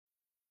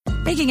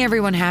Making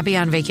everyone happy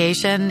on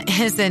vacation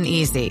isn't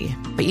easy,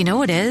 but you know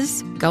what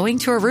is? Going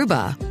to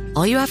Aruba.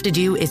 All you have to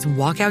do is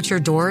walk out your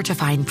door to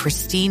find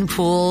pristine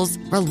pools,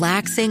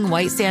 relaxing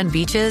white sand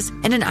beaches,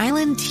 and an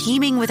island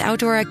teeming with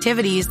outdoor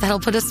activities that'll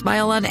put a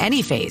smile on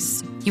any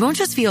face. You won't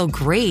just feel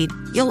great,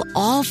 you'll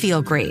all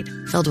feel great,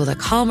 filled with a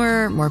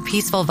calmer, more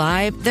peaceful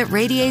vibe that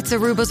radiates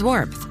Aruba's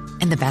warmth.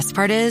 And the best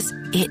part is,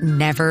 it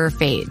never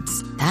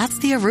fades. That's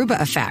the Aruba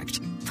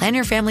effect. Plan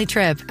your family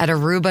trip at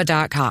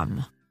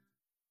Aruba.com.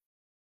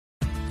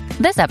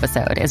 This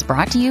episode is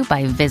brought to you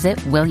by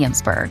Visit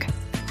Williamsburg.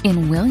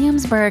 In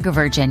Williamsburg,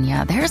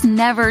 Virginia, there's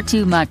never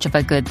too much of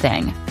a good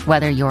thing.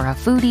 Whether you're a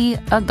foodie,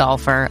 a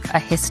golfer, a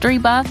history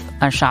buff,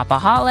 a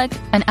shopaholic,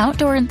 an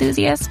outdoor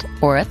enthusiast,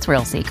 or a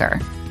thrill seeker,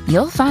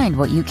 you'll find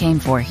what you came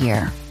for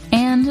here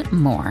and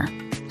more.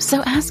 So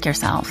ask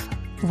yourself,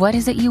 what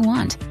is it you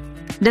want?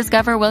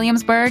 Discover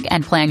Williamsburg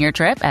and plan your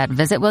trip at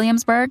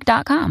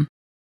visitwilliamsburg.com.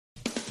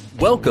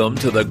 Welcome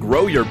to the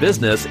Grow Your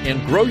Business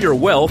and Grow Your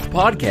Wealth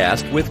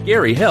podcast with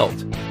Gary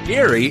Helt.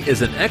 Gary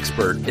is an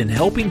expert in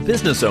helping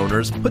business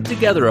owners put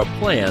together a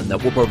plan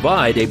that will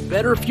provide a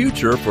better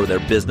future for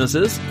their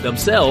businesses,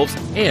 themselves,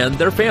 and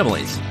their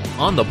families.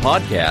 On the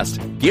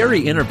podcast,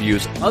 Gary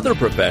interviews other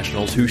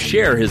professionals who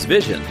share his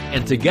vision,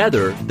 and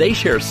together they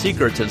share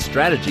secrets and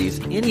strategies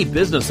any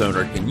business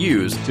owner can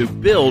use to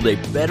build a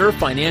better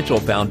financial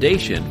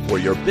foundation for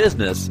your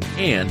business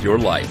and your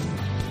life.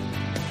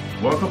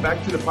 Welcome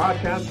back to the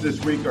podcast.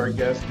 This week, our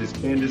guest is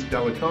Candace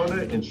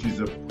Dellacona, and she's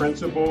a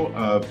principal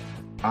of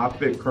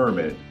Optic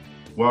Kermit.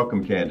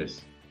 Welcome,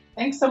 Candace.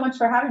 Thanks so much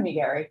for having me,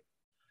 Gary.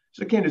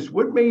 So, Candace,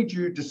 what made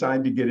you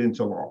decide to get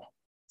into law?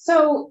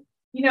 So,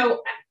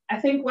 I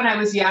think when I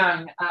was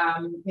young,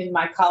 in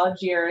my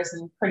college years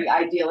and pretty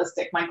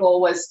idealistic, my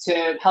goal was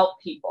to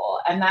help people.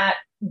 And that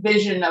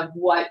vision of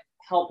what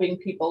helping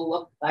people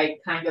looked like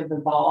kind of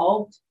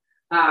evolved.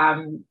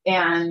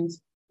 And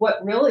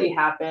what really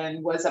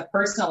happened was a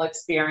personal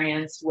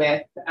experience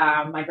with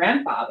my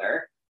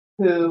grandfather,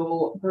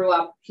 who grew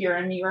up here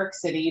in New York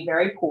City,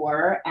 very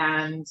poor,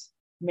 and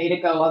made a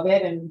go of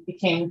it and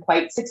became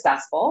quite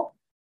successful.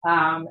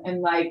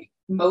 And like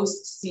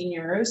most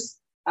seniors,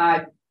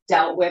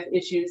 dealt with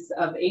issues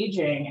of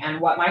aging. And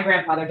what my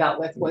grandfather dealt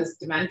with was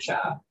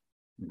dementia.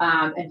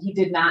 And he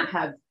did not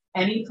have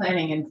any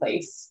planning in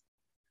place,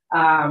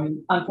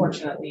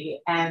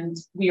 unfortunately. And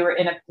we were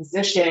in a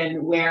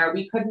position where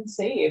we couldn't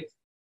save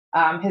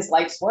his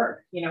life's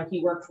work.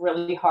 He worked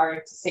really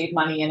hard to save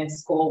money, and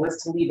his goal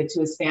was to leave it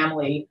to his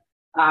family.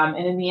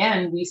 And in the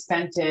end, we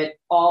spent it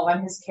all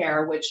on his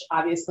care, which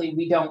obviously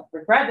we don't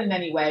regret in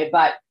any way.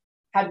 But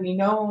had we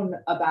known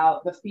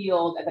about the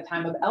field at the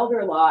time of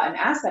elder law and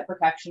asset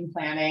protection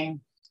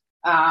planning,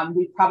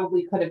 we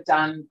probably could have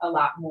done a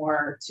lot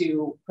more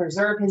to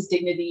preserve his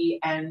dignity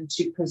and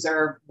to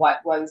preserve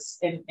what was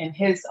in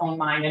his own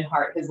mind and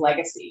heart, his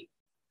legacy.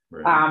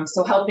 Right.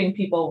 So helping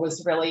people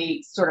was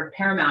really sort of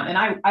paramount. And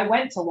I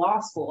went to law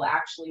school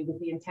actually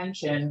with the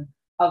intention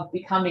of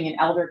becoming an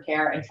elder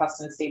care and trust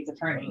and estates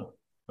attorney.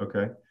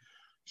 Okay.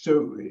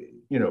 So,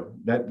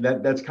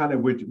 that's kind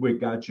of what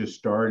got you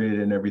started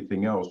and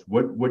everything else.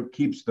 What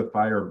keeps the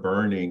fire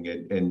burning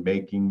and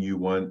making you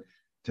want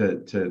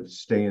to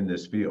stay in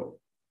this field?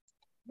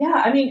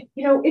 Yeah,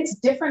 it's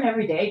different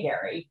every day,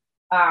 Gary.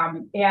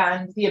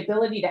 And the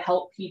ability to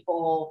help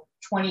people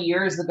 20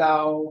 years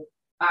ago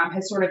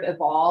has sort of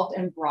evolved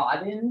and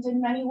broadened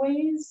in many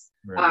ways.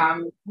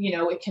 Right.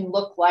 It can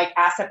look like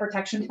asset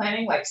protection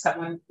planning, like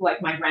someone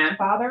like my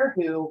grandfather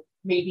who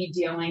may be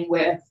dealing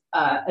with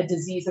a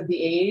disease of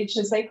the age,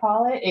 as they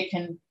call it. It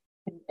can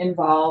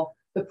involve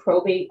the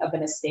probate of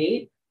an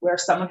estate where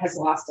someone has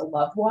lost a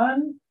loved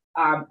one,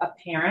 a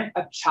parent,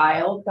 a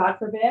child, God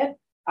forbid,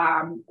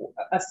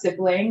 a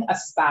sibling, a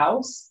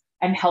spouse,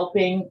 and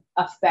helping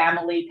a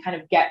family kind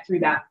of get through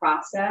that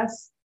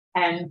process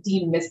and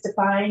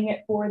demystifying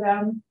it for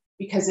them,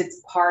 because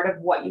it's part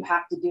of what you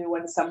have to do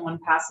when someone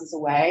passes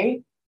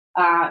away.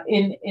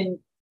 In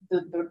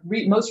the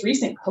most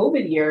recent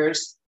COVID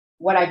years,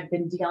 what I've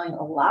been dealing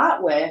a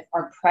lot with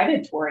are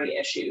predatory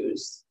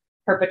issues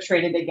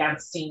perpetrated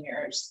against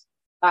seniors.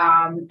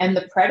 And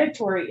the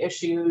predatory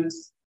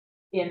issues,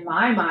 in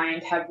my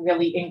mind, have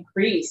really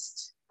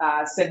increased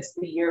since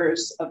the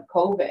years of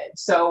COVID.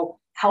 So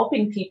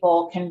helping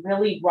people can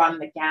really run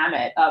the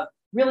gamut of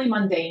really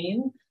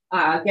mundane,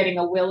 getting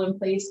a will in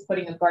place,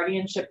 putting a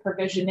guardianship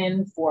provision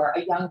in for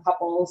a young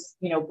couple's,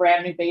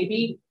 brand new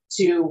baby,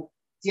 to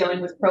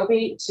dealing with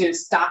probate, to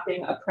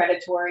stopping a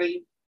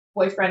predatory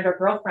boyfriend or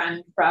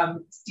girlfriend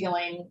from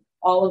stealing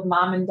all of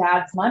mom and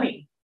dad's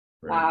money.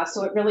 Right.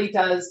 So it really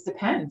does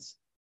depend.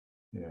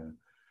 Yeah.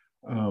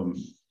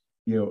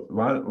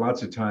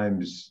 Lots of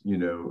times,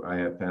 I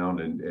have found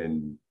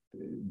and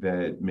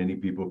that many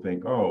people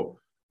think, oh,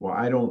 well,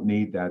 I don't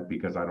need that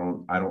because I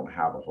don't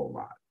have a whole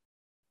lot.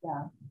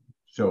 Yeah.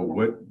 So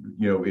what,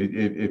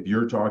 if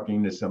you're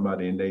talking to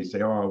somebody and they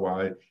say, oh,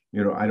 well,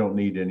 I don't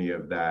need any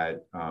of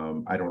that.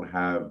 I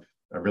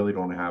really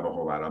don't have a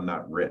whole lot. I'm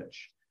not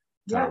rich.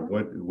 Yeah.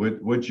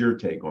 What's your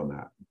take on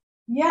that?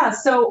 Yeah.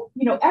 So,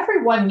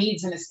 everyone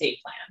needs an estate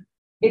plan.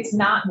 It's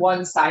not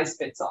one size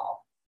fits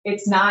all.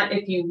 It's not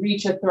if you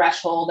reach a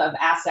threshold of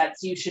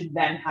assets, you should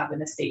then have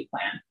an estate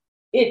plan.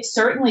 It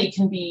certainly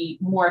can be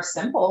more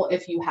simple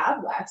if you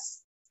have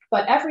less,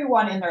 but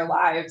everyone in their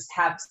lives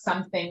have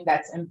something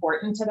that's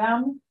important to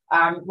them.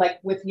 Like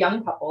with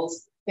young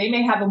couples, they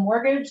may have a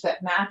mortgage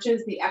that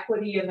matches the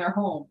equity in their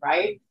home,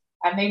 right?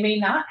 And they may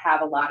not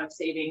have a lot of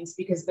savings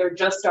because they're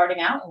just starting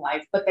out in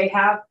life, but they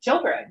have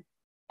children.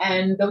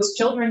 And those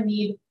children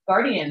need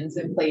guardians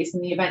in place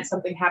in the event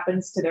something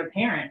happens to their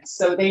parents.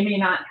 So they may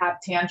not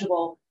have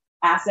tangible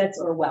assets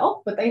or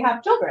wealth, but they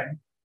have children.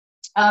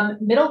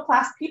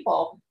 Middle-class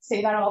people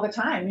say that all the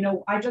time.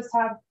 I just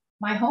have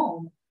my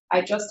home.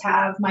 I just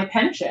have my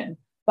pension.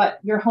 But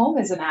your home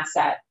is an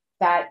asset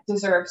that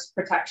deserves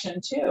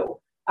protection too.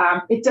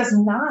 It does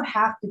not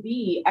have to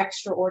be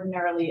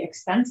extraordinarily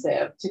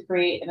expensive to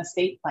create an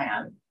estate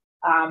plan.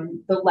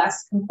 The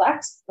less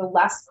complex, the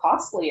less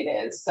costly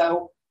it is.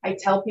 So I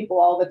tell people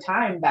all the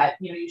time that,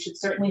 you should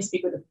certainly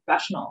speak with a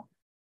professional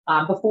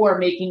before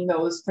making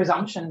those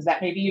presumptions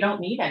that maybe you don't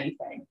need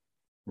anything.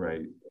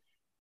 Right.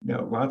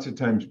 Now, lots of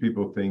times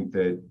people think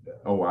that,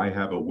 oh, I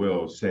have a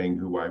will saying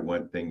who I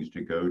want things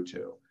to go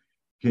to.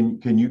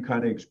 Can you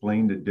kind of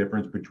explain the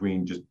difference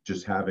between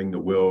just having the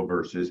will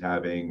versus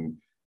having,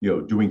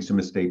 doing some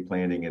estate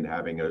planning and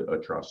having a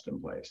trust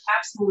in place?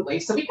 Absolutely.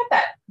 So we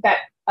get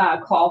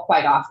that call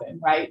quite often,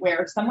 right?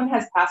 Where someone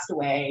has passed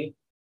away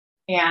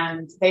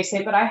and they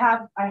say, but I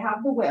have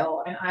the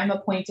will and I'm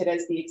appointed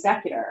as the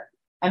executor.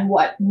 And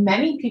what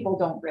many people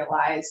don't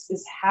realize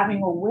is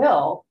having a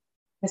will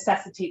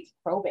necessitates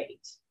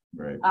probate.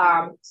 Right.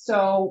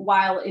 So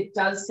while it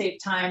does save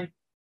time,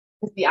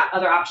 because the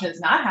other option is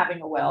not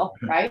having a will,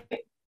 right?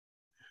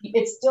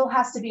 It still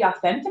has to be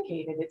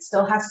authenticated. It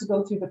still has to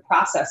go through the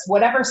process,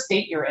 whatever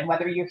state you're in,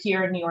 whether you're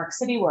here in New York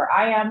City where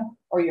I am,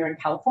 or you're in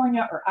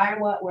California or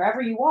Iowa,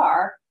 wherever you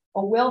are,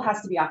 a will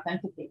has to be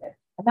authenticated.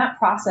 And that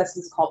process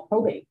is called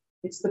probate.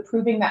 It's the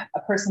proving that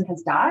a person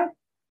has died,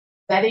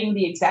 vetting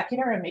the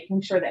executor and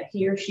making sure that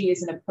he or she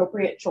is an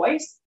appropriate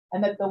choice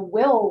and that the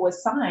will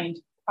was signed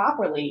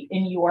properly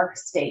in your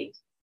state.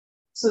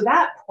 So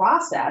that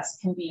process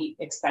can be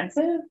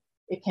expensive.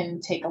 It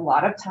can take a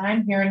lot of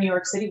time. Here in New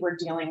York City, we're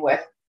dealing with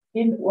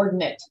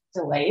inordinate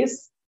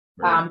delays,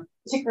 right.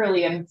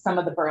 Particularly in some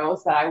of the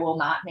boroughs that I will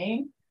not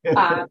name.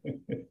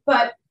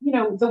 But,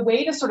 the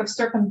way to sort of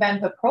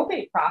circumvent the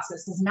probate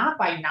process is not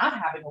by not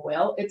having a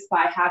will, it's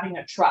by having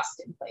a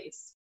trust in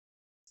place.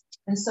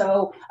 And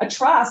so a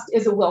trust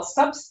is a will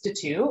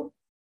substitute,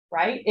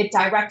 right? It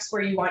directs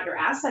where you want your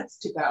assets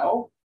to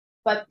go,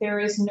 but there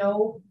is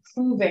no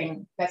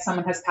proving that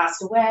someone has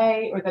passed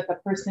away or that the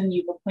person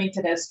you've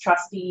appointed as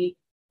trustee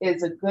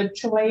is a good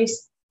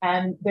choice.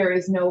 And there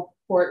is no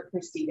court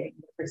proceeding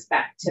with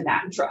respect to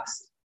that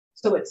trust.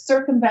 So it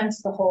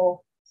circumvents the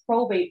whole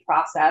probate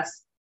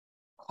process.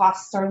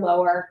 Costs are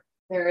lower.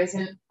 There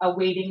isn't a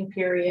waiting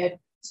period.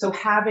 So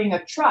having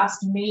a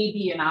trust may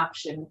be an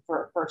option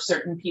for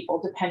certain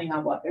people, depending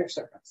on what their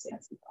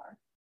circumstances are.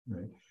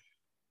 Right.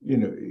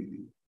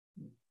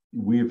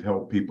 We've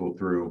helped people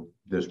through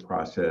this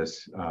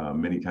process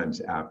many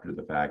times after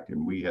the fact,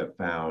 and we have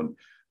found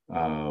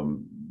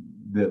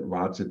that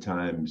lots of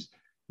times,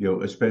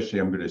 especially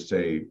I'm going to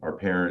say our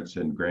parents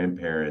and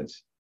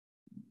grandparents,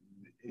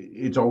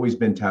 it's always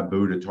been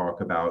taboo to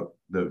talk about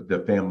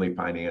the family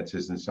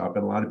finances and stuff.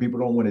 And a lot of people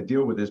don't want to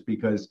deal with this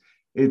because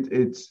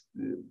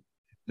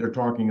they're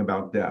talking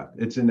about death.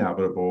 It's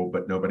inevitable,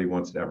 but nobody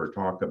wants to ever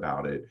talk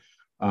about it.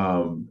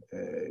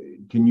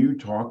 Can you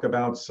talk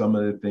about some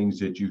of the things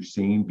that you've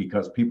seen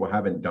because people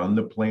haven't done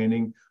the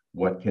planning,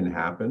 what can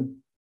happen?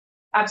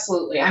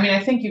 Absolutely. I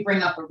think you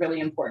bring up a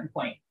really important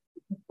point,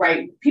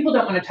 right? People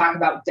don't want to talk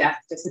about death,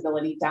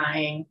 disability,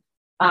 dying.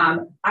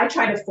 I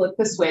try to flip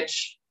the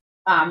switch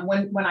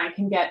when I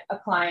can get a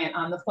client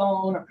on the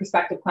phone or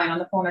prospective client on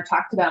the phone or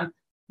talk to them.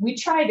 We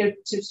try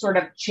to sort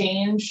of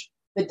change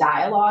the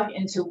dialogue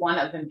into one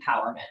of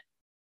empowerment,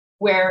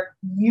 where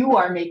you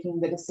are making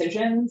the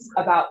decisions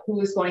about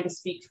who is going to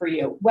speak for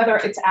you, whether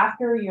it's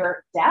after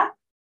your death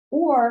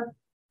or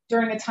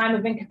during a time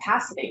of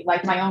incapacity,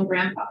 like my own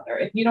grandfather.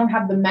 If you don't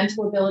have the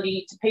mental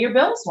ability to pay your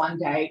bills one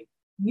day,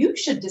 you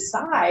should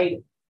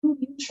decide who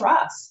you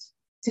trust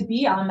to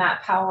be on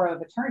that power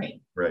of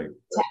attorney, right,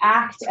 to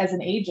act as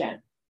an agent.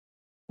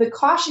 The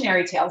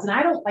cautionary tales, and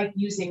I don't like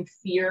using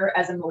fear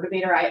as a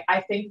motivator.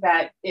 I think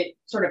that it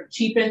sort of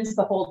cheapens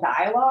the whole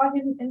dialogue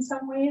in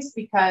some ways,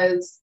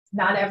 because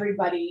not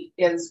everybody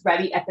is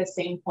ready at the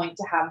same point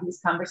to have these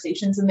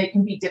conversations, and they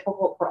can be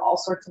difficult for all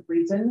sorts of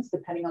reasons,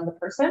 depending on the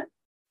person.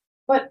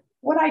 But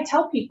what I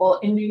tell people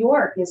in New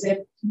York is if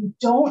you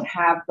don't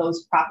have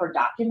those proper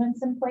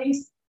documents in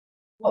place,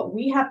 what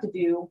we have to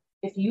do,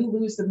 if you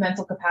lose the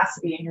mental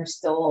capacity and you're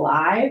still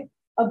alive,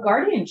 a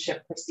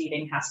guardianship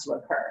proceeding has to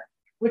occur,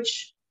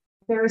 which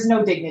there is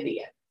no dignity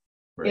in.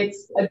 Right.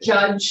 It's a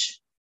judge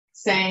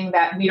saying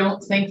that we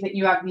don't think that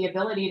you have the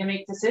ability to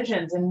make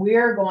decisions, and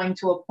we're going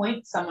to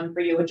appoint someone for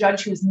you, a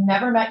judge who's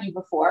never met you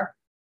before,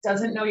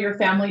 doesn't know your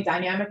family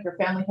dynamic, your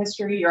family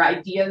history, your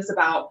ideas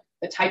about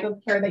the type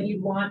of care that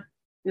you'd want.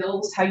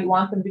 bills how you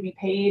want them to be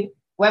paid,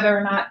 whether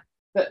or not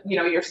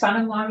your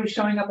son-in-law who's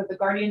showing up at the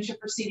guardianship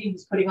proceeding,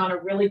 who's putting on a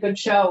really good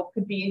show,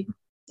 could be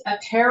a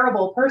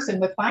terrible person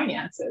with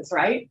finances,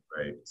 right?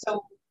 Right.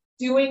 So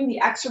doing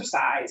the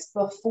exercise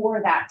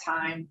before that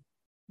time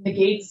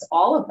negates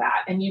all of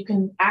that. And you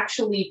can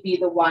actually be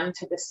the one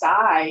to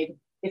decide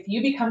if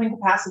you become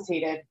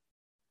incapacitated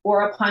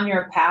or upon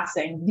your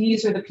passing,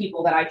 these are the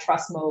people that I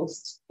trust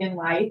most in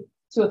life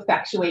to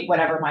effectuate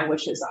whatever my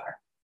wishes are.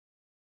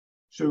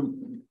 So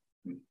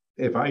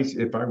if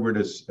I were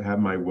to have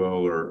my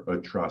will or a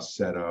trust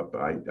set up,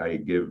 I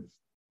give,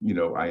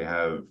 I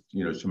have,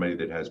 somebody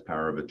that has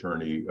power of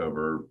attorney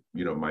over,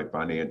 my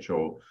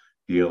financial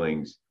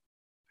dealings.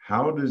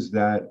 How does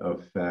that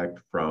affect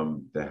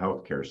from the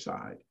healthcare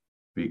side?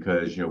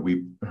 Because,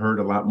 we've heard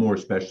a lot more,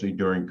 especially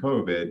during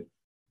COVID,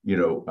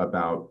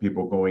 about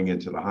people going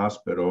into the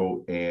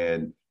hospital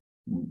and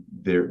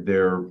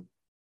their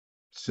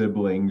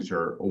siblings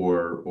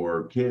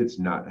or kids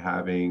not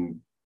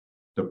having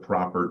the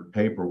proper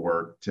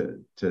paperwork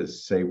to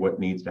say what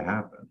needs to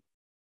happen.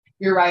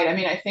 You're right. I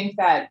mean, I think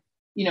that,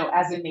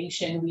 as a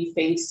nation, we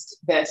faced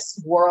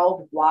this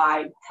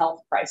worldwide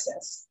health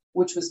crisis,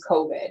 which was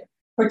COVID,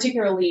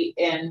 particularly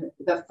in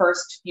the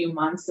first few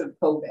months of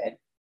COVID,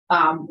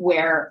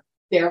 where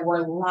there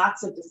were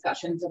lots of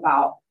discussions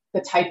about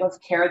the type of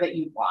care that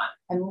you want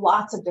and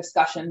lots of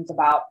discussions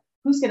about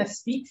who's going to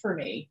speak for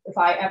me if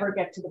I ever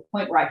get to the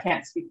point where I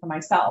can't speak for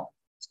myself.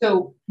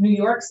 So New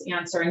York's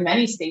answer and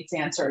many states'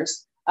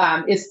 answers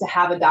is to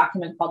have a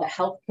document called a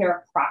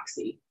healthcare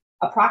proxy.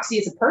 A proxy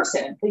is a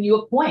person that you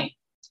appoint,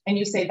 and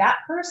you say that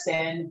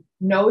person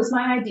knows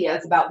my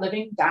ideas about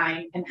living,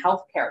 dying, and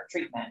healthcare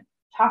treatment.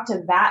 Talk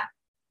to that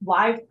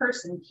live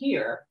person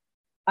here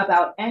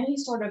about any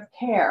sort of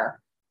care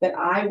that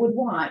I would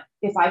want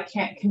if I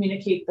can't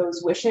communicate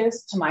those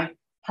wishes to my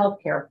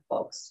healthcare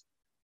folks.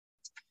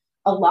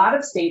 A lot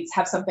of states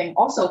have something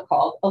also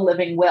called a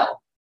living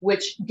will,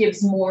 which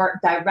gives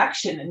more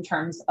direction in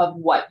terms of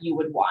what you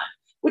would want,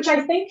 which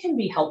I think can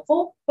be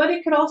helpful, but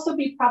it could also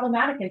be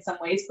problematic in some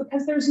ways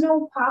because there's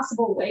no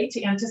possible way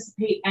to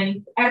anticipate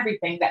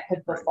everything that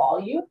could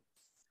befall you.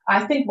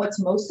 I think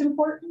what's most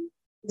important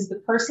is the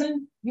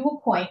person you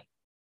appoint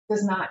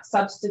does not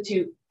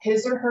substitute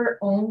his or her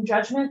own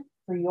judgment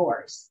for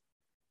yours.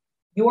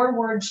 Your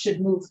words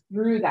should move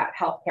through that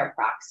healthcare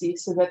proxy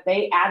so that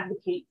they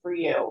advocate for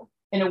you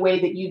in a way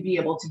that you'd be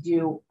able to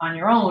do on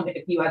your own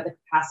if you had the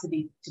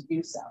capacity to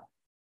do so.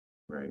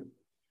 Right.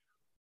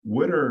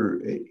 What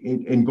are,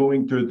 in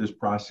going through this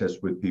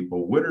process with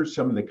people, what are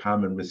some of the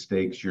common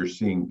mistakes you're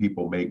seeing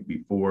people make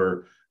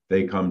before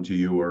they come to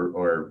you,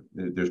 or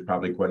there's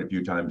probably quite a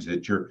few times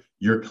that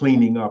you're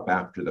cleaning up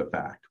after the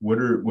fact? What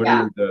are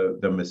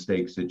the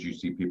mistakes that you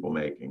see people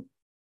making?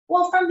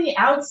 Well, from the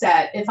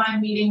outset, if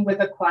I'm meeting with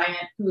a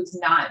client who's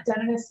not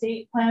done an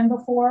estate plan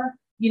before,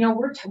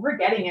 we're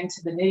getting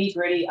into the nitty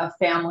gritty of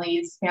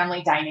families,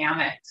 family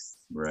dynamics,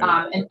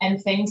 right.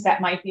 and things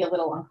that might be a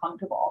little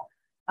uncomfortable.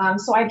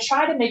 So I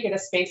try to make it a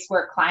space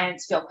where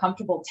clients feel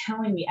comfortable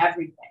telling me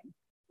everything.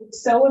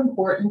 It's so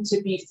important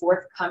to be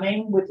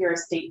forthcoming with your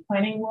estate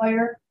planning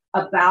lawyer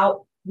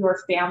about your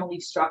family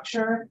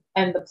structure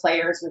and the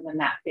players within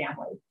that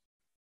family.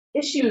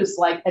 Issues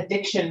like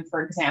addiction,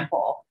 for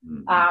example,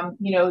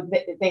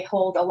 they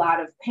hold a lot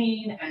of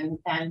pain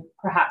and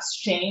perhaps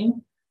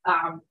shame.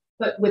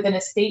 But with an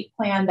estate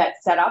plan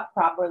that's set up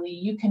properly,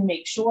 you can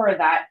make sure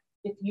that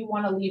if you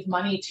want to leave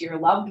money to your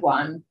loved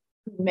one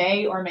who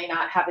may or may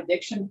not have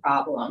addiction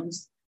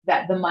problems,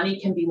 that the money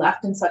can be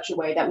left in such a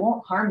way that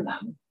won't harm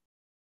them.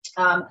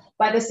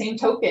 By the same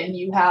token,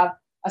 you have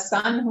a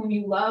son whom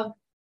you love,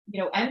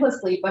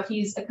 endlessly, but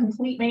he's a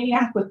complete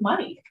maniac with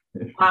money.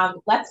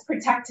 Let's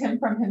protect him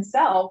from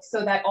himself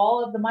so that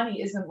all of the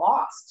money isn't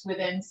lost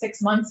within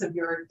 6 months of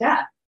your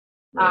death.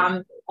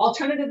 Right.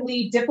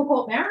 Alternatively,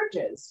 difficult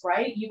marriages,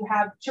 right? You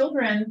have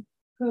children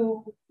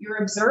who you're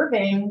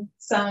observing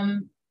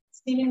some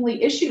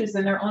seemingly issues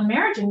in their own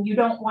marriage, and you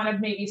don't want to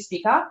maybe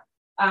speak up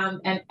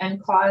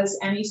and cause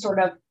any sort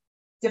of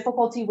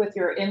difficulty with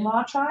your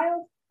in-law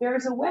child.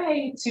 There's a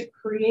way to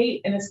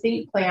create an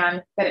estate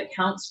plan that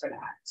accounts for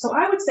that. So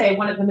I would say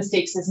one of the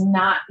mistakes is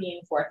not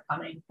being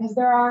forthcoming, because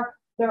there are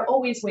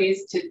always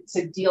ways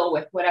to deal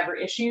with whatever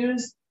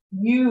issues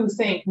you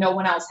think no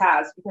one else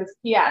has, because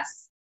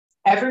P.S.,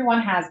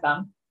 everyone has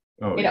them.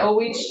 It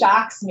always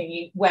shocks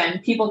me when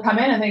people come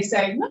in and they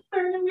say, no,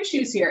 there are no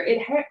issues here.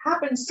 It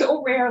happens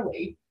so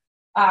rarely.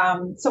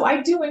 So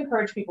I do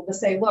encourage people to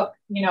say, look,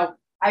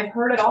 I've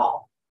heard it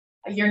all.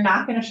 You're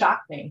not going to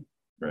shock me.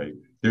 Right.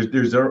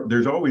 There's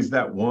always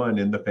that one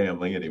in the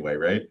family anyway,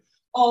 right?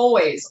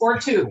 Always, or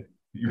two.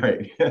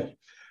 Right.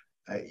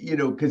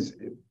 Because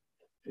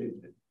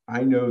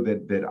I know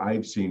that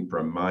I've seen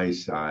from my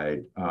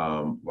side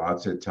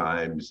lots of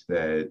times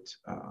that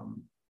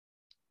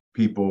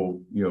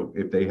people,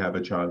 if they have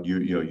a child,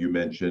 you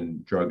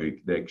mentioned drug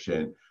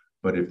addiction,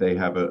 but if they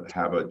have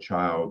a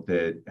child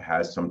that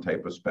has some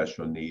type of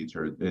special needs,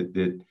 or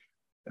that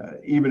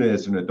even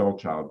as an adult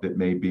child that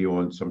may be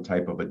on some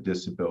type of a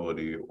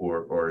disability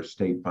or a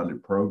state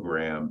funded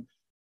program.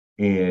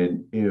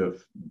 And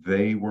if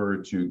they were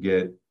to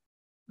get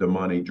the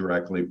money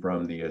directly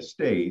from the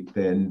estate,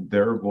 then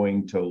they're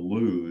going to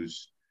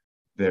lose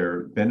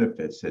their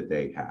benefits that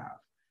they have.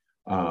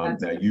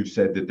 Now you've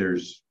said that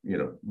there's,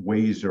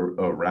 ways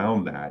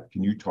around that.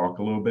 Can you talk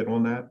a little bit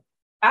on that?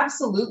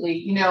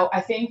 Absolutely.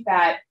 I think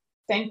that,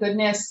 thank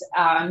goodness,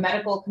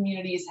 medical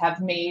communities have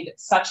made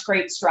such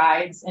great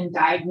strides in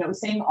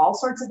diagnosing all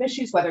sorts of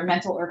issues, whether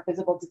mental or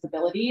physical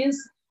disabilities.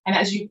 And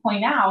as you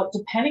point out,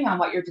 depending on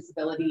what your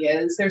disability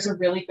is, there's a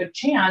really good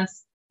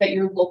chance that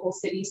your local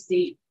city,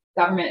 state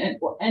government,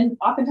 and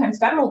oftentimes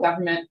federal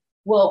government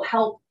will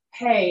help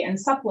pay and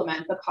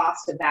supplement the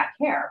cost of that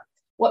care.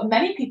 What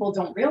many people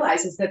don't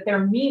realize is that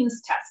they're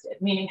means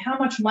tested, meaning how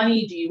much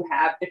money do you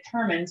have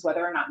determines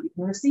whether or not you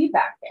can receive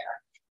that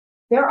care.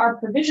 There are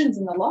provisions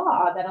in the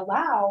law that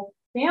allow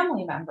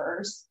family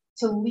members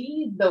to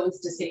leave those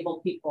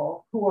disabled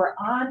people who are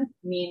on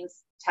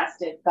means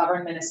tested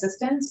government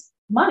assistance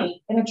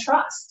money in a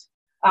trust.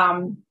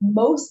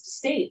 Most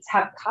states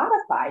have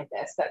codified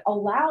this, that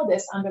allow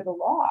this under the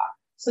law,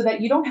 so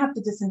that you don't have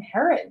to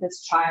disinherit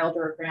this child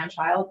or a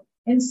grandchild.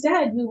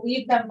 Instead, you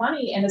leave them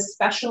money in a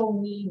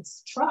special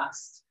needs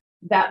trust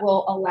that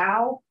will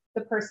allow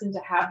the person to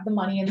have the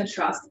money in the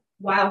trust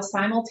while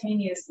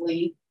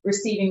simultaneously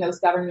receiving those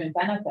government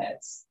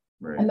benefits.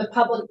 Right. And the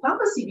public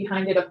policy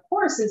behind it, of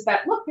course, is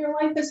that, look, your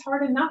life is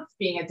hard enough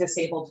being a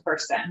disabled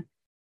person.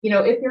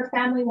 If your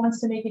family wants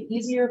to make it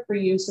easier for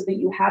you so that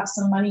you have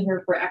some money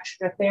here for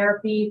extra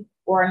therapy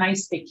or a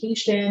nice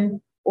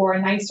vacation or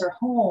a nicer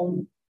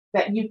home,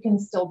 that you can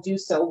still do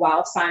so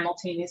while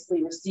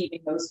simultaneously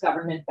receiving those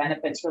government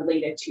benefits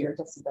related to your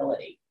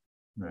disability.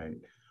 Right.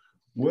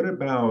 What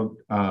about,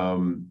 I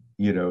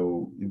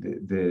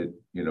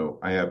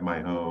have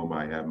my home,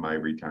 I have my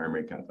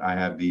retirement account, I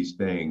have these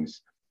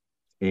things,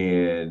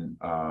 and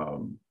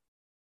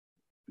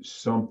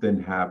something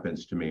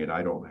happens to me and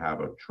I don't have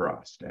a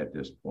trust at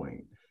this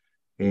point.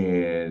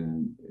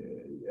 And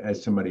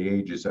as somebody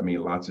ages,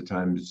 lots of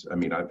times,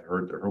 I've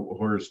heard the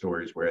horror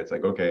stories where it's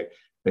like, okay,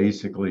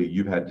 basically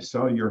you've had to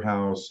sell your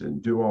house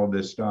and do all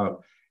this stuff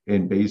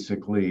and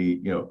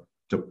basically,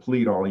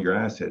 deplete all your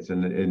assets.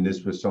 And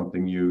this was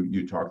something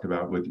you talked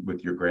about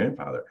with your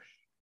grandfather.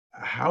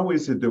 How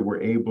is it that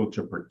we're able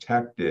to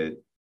protect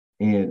it?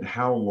 And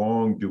how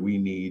long do we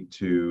need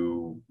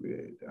to,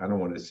 I don't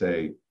want to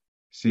say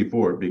see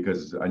forward,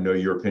 because I know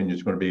your opinion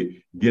is going to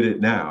be get it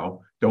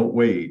now, don't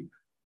wait.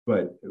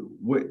 But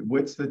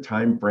what's the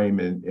time frame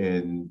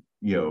and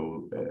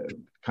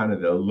kind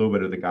of a little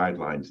bit of the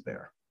guidelines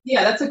there?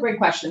 Yeah, that's a great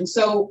question.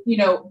 So,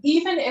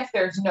 even if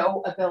there's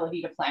no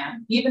ability to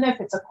plan, even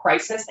if it's a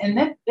crisis,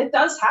 and it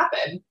does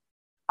happen,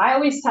 I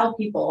always tell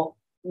people,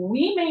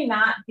 we may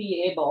not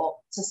be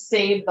able to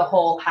save the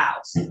whole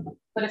house,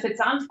 but if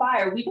it's on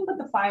fire, we can put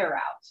the fire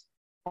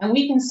out and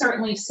we can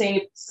certainly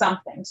save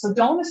something. So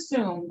don't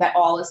assume that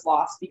all is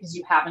lost because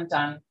you haven't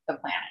done the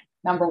planning,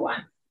 number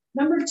one.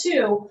 Number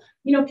two,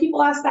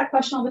 people ask that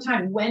question all the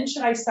time. When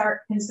should I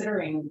start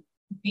considering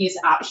these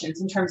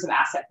options in terms of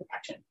asset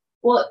protection?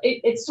 Well,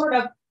 it's sort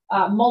of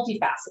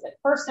multifaceted.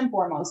 First and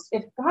foremost,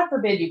 if God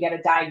forbid you get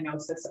a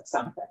diagnosis of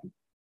something,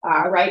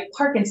 right?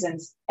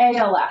 Parkinson's,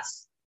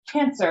 ALS,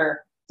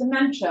 cancer,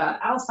 dementia,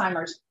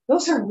 Alzheimer's,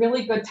 those are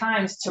really good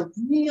times to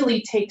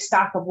really take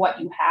stock of what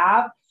you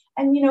have.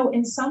 And,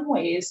 in some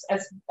ways,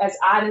 as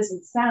odd as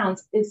it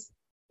sounds, it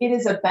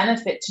is a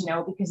benefit to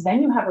know, because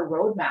then you have a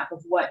roadmap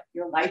of what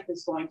your life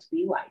is going to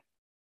be like.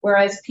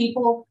 Whereas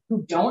people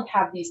who don't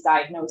have these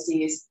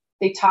diagnoses,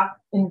 they talk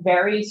in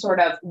very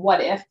sort of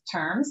what if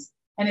terms,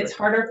 and it's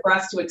harder for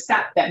us to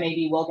accept that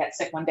maybe we'll get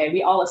sick one day.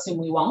 We all assume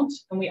we won't,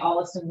 and we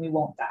all assume we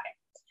won't die.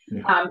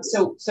 Yeah.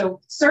 So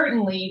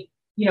certainly,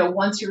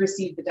 once you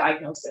receive the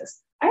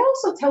diagnosis, I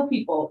also tell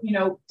people,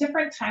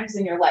 different times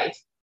in your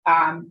life,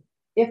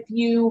 if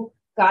you,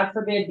 God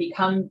forbid,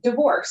 become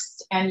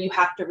divorced and you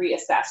have to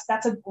reassess,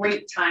 that's a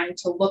great time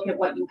to look at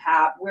what you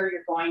have, where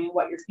you're going, and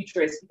what your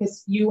future is,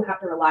 because you have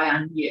to rely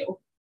on you.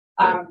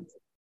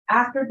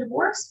 After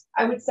divorce,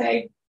 I would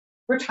say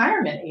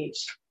retirement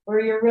age, where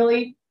you're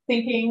really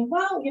thinking,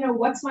 well,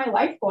 what's my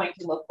life going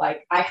to look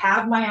like? I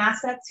have my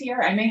assets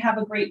here. I may have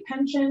a great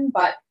pension,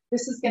 but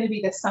this is going to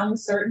be the sum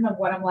certain of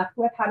what I'm left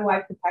with. How do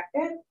I protect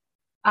it?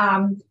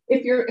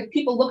 If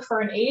people look for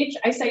an age,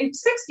 I say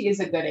 60 is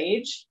a good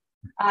age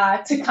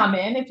to come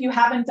in if you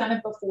haven't done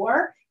it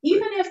before.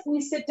 Even if we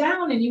sit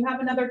down and you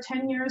have another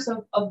 10 years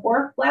of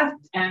work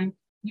left and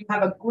you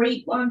have a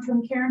great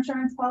long-term care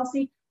insurance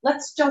policy,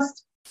 let's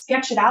just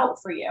sketch it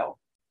out for you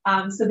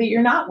so that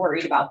you're not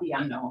worried about the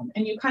unknown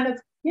and you kind of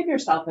give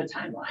yourself a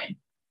timeline.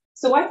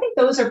 So I think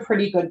those are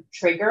pretty good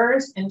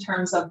triggers in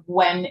terms of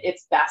when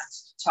it's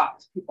best to talk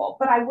to people.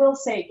 But I will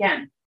say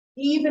again,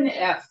 even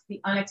if the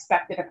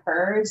unexpected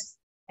occurs,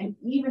 and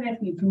even if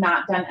you've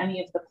not done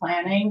any of the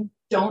planning,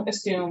 don't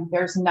assume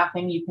there's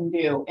nothing you can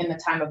do in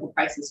the time of a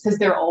crisis, because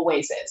there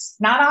always is.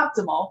 Not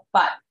optimal,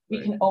 but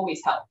we can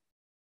always help.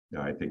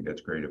 No, I think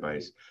that's great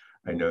advice.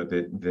 I know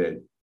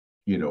that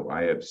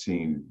I have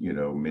seen,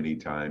 many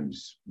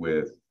times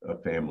with a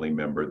family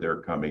member,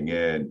 they're coming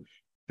in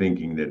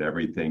thinking that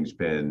everything's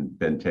been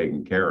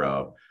taken care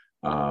of.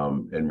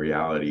 And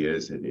reality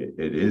is it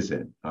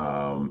isn't.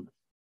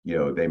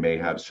 They may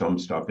have some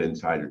stuff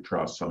inside a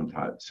trust,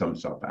 some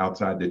stuff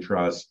outside the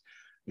trust.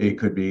 It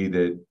could be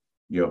that,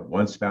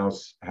 one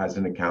spouse has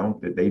an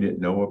account that they didn't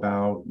know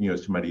about,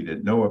 somebody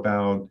didn't know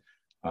about.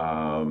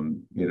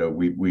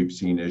 We've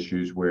seen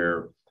issues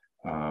where,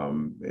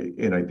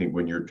 and I think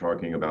when you're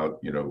talking about,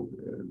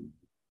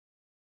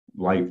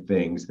 life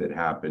things that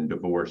happen,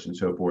 divorce and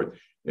so forth,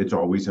 it's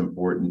always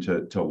important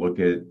to look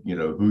at,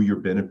 who your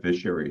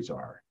beneficiaries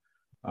are,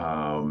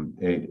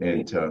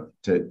 and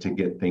to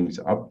get things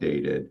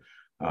updated.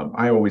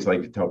 I always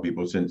like to tell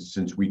people,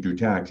 since we do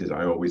taxes,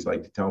 I always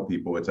like to tell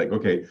people, it's like,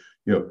 okay,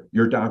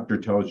 your doctor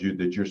tells you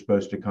that you're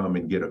supposed to come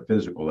and get a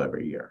physical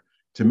every year.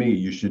 To me,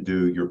 you should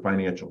do your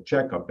financial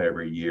checkup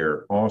every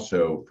year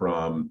also,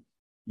 from,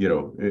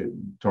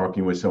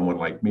 talking with someone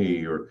like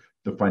me or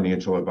the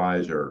financial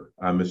advisor.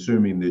 I'm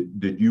assuming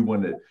that you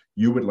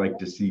would like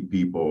to see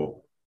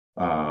people,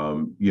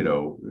 on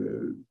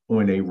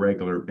a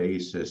regular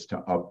basis to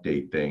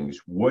update things.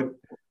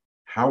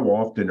 How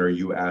often are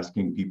you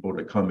asking people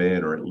to come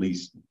in, or at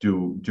least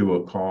do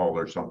a call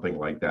or something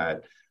like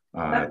that,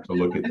 to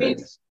look at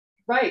things?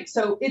 Right.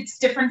 So it's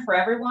different for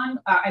everyone.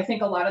 I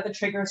think a lot of the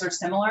triggers are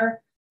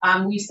similar.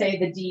 We say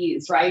the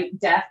D's, right?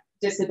 Death,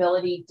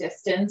 disability,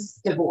 distance,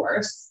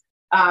 divorce.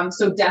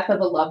 So death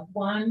of a loved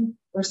one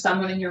or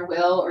someone in your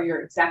will or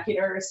your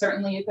executor is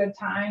certainly a good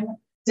time.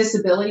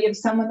 Disability of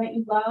someone that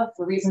you love,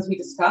 for reasons we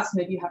discussed.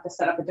 Maybe you have to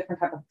set up a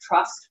different type of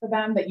trust for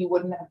them that you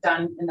wouldn't have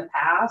done in the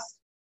past.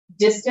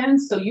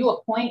 Distance, so you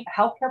appoint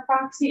a healthcare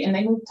proxy and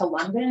they move to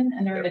London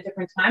and they're in a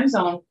different time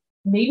zone.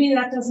 Maybe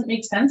that doesn't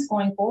make sense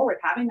going forward,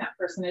 having that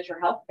person as your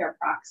healthcare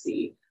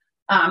proxy.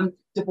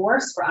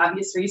 Divorce, for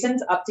obvious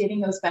reasons,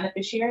 updating those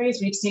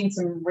beneficiaries. We've seen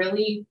some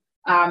really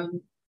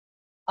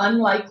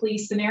unlikely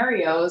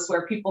scenarios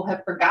where people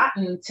have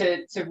forgotten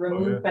to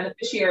remove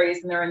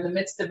beneficiaries, and they're in the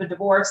midst of a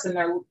divorce and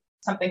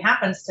something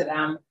happens to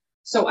them.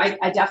 So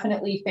I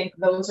definitely think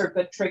those are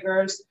good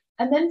triggers.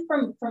 And then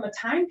from a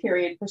time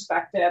period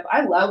perspective,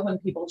 I love when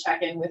people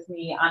check in with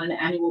me on an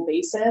annual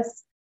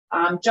basis,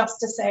 just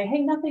to say,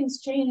 hey,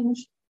 nothing's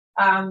changed.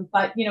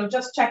 But,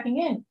 just checking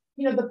in.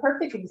 The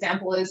perfect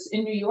example is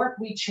in New York,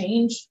 we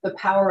changed the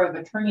power of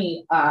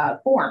attorney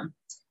form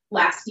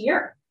last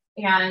year.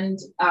 And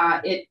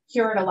it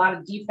cured a lot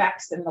of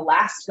defects in the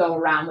last go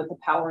around with the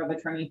power of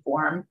attorney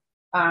form.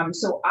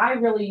 So I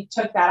really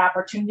took that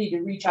opportunity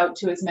to reach out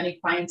to as many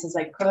clients as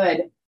I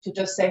could to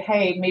just say,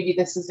 hey, maybe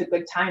this is a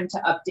good time to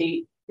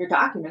update your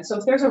documents. So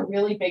if there's a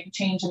really big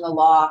change in the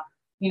law,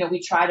 we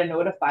try to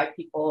notify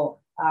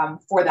people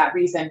for that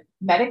reason.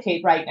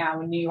 Medicaid right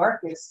now in New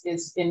York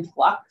is in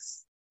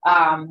flux.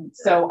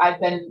 So I've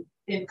been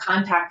in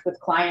contact with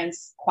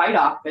clients quite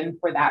often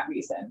for that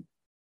reason.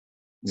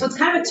 So it's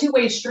kind of a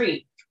two-way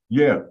street.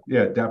 Yeah,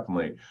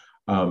 definitely.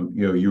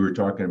 You were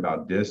talking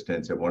about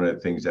distance, and one of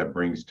the things that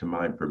brings to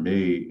mind for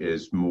me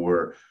is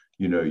more,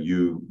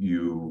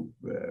 you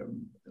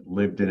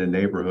lived in a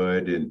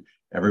neighborhood and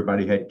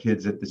everybody had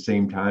kids at the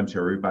same time. So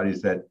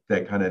everybody's that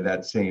kind of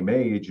that same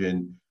age.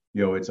 And,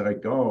 it's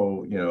like,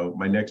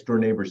 my next door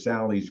neighbor,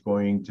 Sally's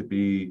going to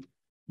be,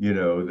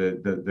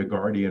 the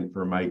guardian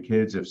for my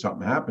kids if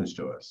something happens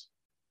to us.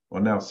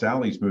 Well, now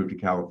Sally's moved to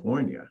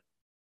California,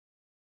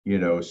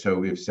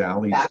 so if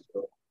Sally's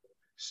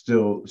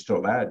still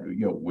that,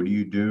 what do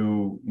you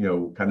do,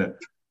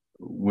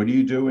 what do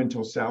you do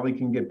until Sally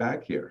can get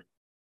back here?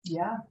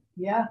 Yeah.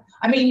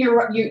 I mean,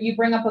 you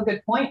bring up a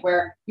good point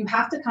where you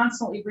have to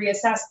constantly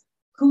reassess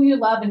who you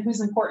love and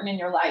who's important in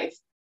your life.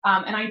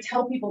 And I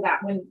tell people that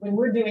when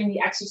we're doing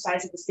the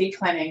exercise of estate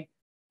planning,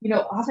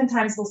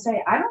 oftentimes they'll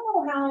say, I don't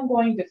know how I'm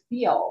going to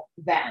feel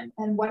then.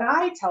 And what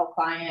I tell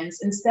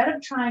clients, instead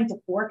of trying to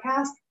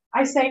forecast,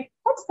 I say,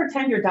 let's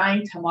pretend you're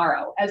dying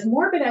tomorrow. As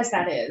morbid as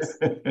that is,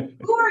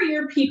 who are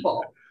your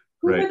people?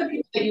 Who are the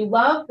people that you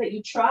love, that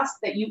you trust,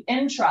 that you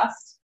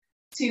entrust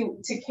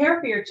to care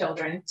for your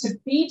children, to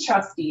be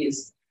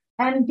trustees?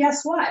 And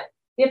guess what?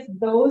 If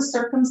those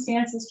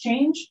circumstances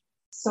change,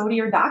 so do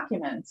your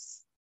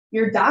documents.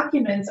 Your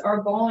documents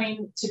are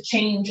going to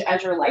change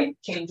as your life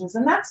changes,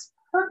 and that's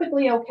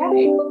perfectly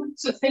okay.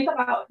 So think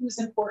about who's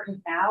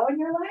important now in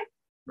your life.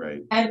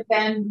 Right. And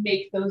then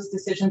make those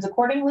decisions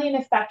accordingly. And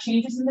if that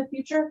changes in the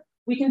future,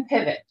 we can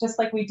pivot just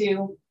like we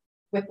do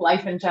with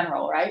life in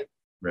general, right?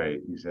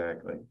 Right,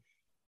 exactly.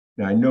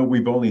 Now, I know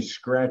we've only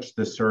scratched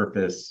the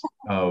surface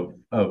of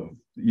what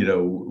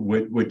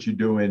you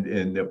do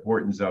and the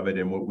importance of it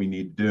and what we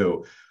need to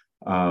do.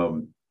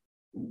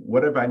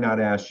 What have I not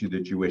asked you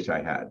that you wish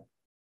I had?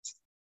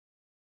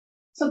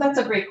 So that's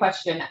a great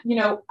question.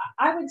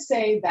 I would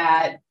say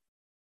that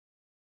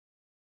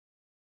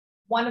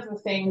one of the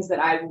things that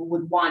I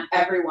would want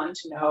everyone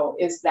to know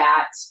is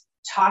that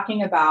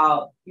talking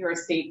about your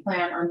estate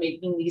plan or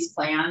making these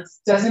plans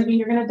doesn't mean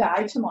you're going to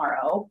die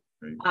tomorrow.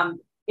 Right.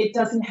 It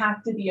doesn't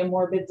have to be a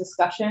morbid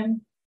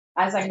discussion.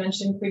 as I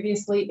mentioned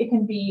previously, it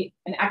can be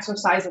an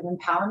exercise of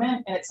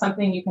empowerment, and it's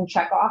something you can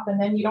check off, and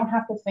then you don't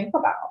have to think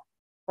about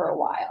for a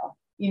while.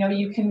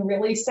 You can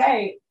really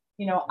say,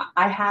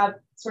 I have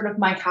sort of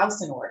my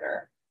house in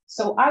order.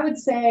 So I would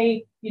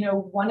say,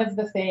 one of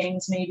the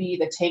things, maybe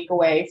the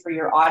takeaway for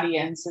your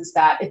audience, is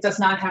that it does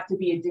not have to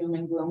be a doom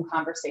and gloom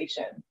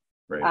conversation.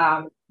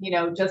 Right.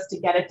 Just to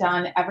get it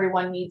done,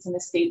 everyone needs an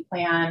estate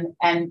plan,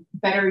 and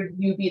better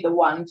you be the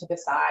one to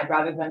decide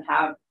rather than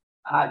have,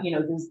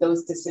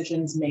 those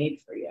decisions made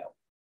for you.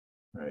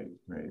 Right.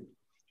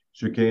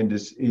 So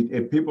Candace,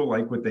 if people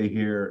like what they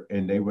hear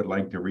and they would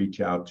like to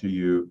reach out to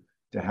you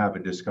to have a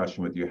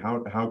discussion with you,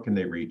 how can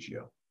they reach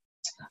you?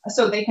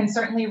 So they can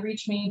certainly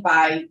reach me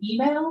by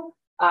email,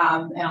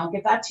 and I'll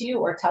give that to you,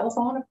 or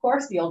telephone, of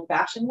course, the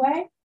old-fashioned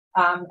way.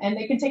 And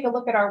they can take a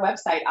look at our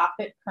website,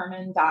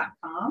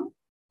 offitkerman.com.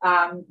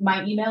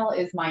 My email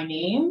is my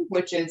name,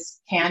 which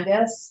is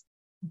Candace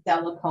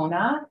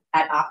Dellacona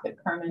at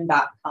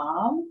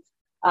offitkerman.com.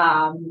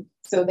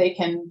 So they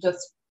can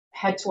just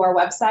head to our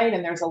website,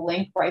 and there's a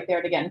link right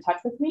there to get in touch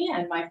with me.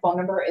 And my phone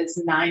number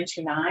is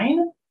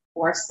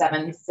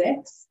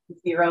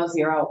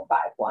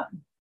 929-476-0051.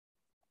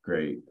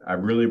 Great. I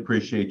really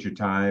appreciate your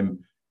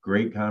time.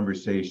 Great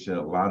conversation,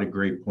 a lot of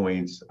great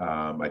points.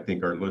 I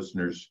think our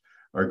listeners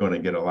are going to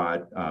get a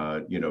lot,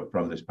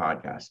 from this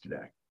podcast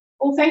today.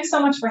 Well, thanks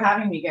so much for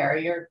having me,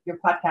 Gary. Your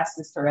podcast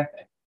is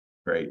terrific.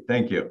 Great.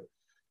 Thank you.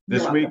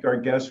 This week, our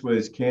guest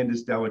was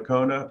Candace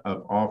Dellacona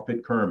of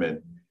Offit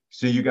Kerman.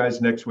 See you guys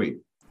next week.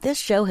 This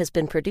show has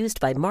been produced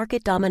by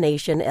Market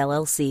Domination,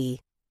 LLC.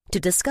 To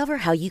discover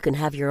how you can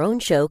have your own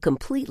show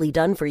completely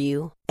done for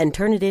you and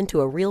turn it into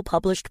a real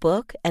published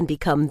book and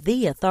become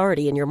the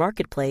authority in your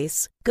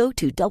marketplace, go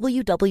to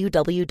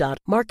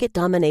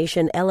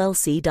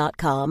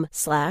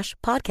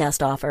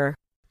www.marketdominationllc.com/podcast offer.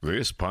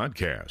 This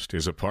podcast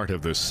is a part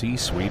of the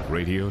C-Suite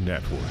Radio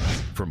Network.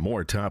 For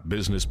more top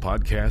business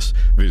podcasts,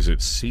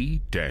 visit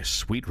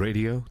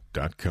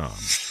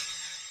c-suiteradio.com.